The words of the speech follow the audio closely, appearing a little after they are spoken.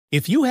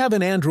If you have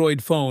an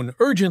Android phone,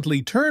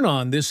 urgently turn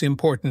on this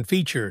important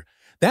feature.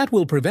 That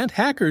will prevent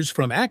hackers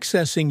from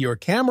accessing your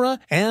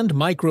camera and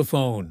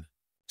microphone.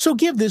 So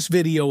give this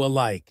video a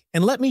like,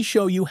 and let me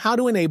show you how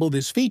to enable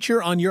this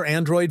feature on your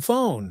Android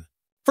phone.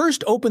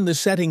 First, open the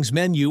Settings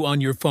menu on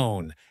your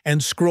phone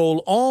and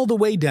scroll all the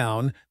way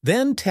down,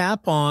 then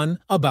tap on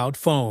About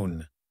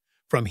Phone.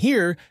 From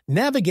here,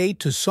 navigate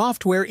to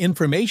Software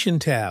Information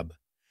tab.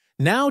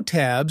 Now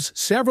tabs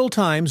several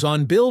times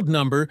on Build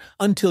Number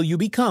until you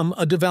become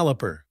a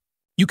developer.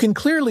 You can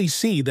clearly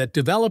see that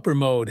Developer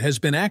Mode has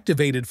been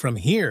activated from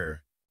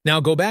here.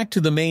 Now go back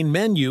to the main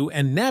menu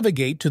and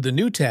navigate to the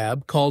new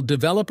tab called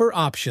Developer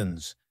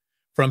Options.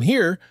 From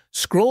here,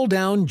 scroll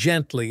down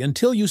gently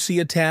until you see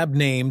a tab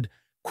named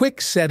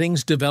Quick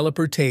Settings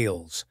Developer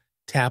Tales.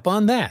 Tap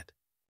on that.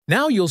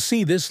 Now you'll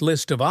see this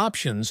list of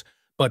options,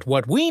 but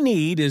what we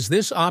need is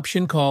this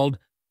option called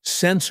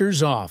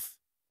Sensors Off.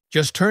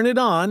 Just turn it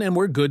on and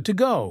we're good to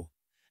go.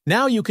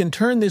 Now you can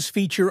turn this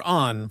feature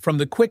on from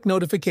the Quick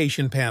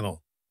Notification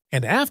panel.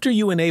 And after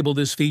you enable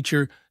this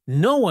feature,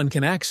 no one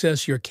can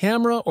access your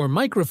camera or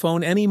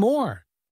microphone anymore.